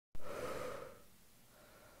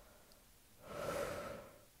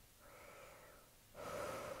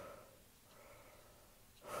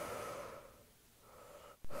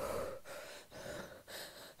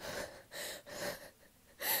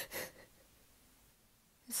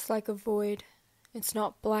It's like a void. It's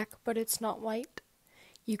not black, but it's not white.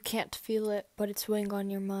 You can't feel it, but it's weighing on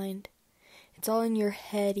your mind. It's all in your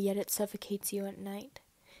head, yet it suffocates you at night.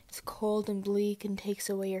 It's cold and bleak and takes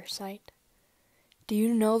away your sight. Do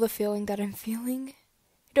you know the feeling that I'm feeling?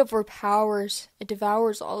 It overpowers. It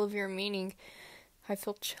devours all of your meaning. I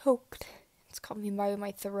feel choked. It's caught me by my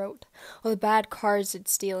throat. All the bad cards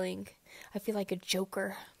it's stealing. I feel like a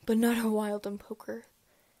joker, but not a wild and poker.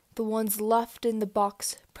 The ones left in the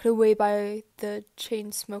box, put away by the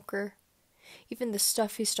chain smoker. Even the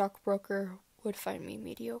stuffy stockbroker would find me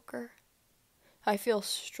mediocre. I feel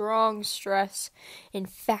strong stress. In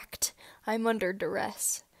fact, I'm under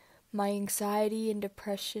duress. My anxiety and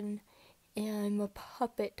depression, and I'm a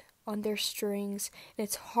puppet on their strings, and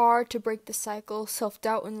it's hard to break the cycle,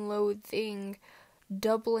 self-doubt and loathing,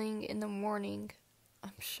 doubling in the morning.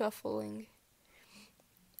 I'm shuffling.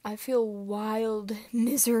 I feel wild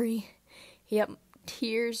misery, yet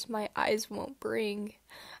tears my eyes won't bring.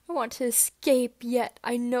 I want to escape, yet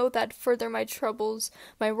I know that further my troubles,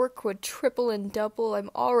 my work would triple and double. I'm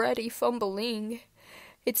already fumbling.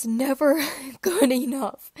 It's never good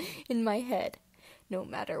enough in my head. No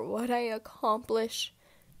matter what I accomplish,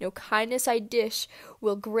 no kindness I dish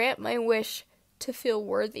will grant my wish to feel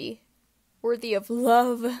worthy of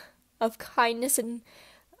love, of kindness, and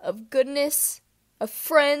of goodness, of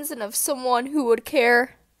friends, and of someone who would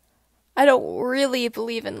care. I don't really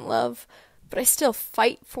believe in love, but I still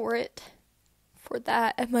fight for it. For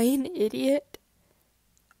that, am I an idiot?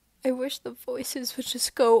 I wish the voices would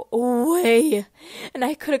just go away, and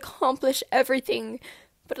I could accomplish everything,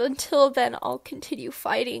 but until then I'll continue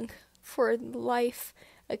fighting for life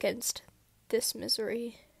against this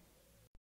misery.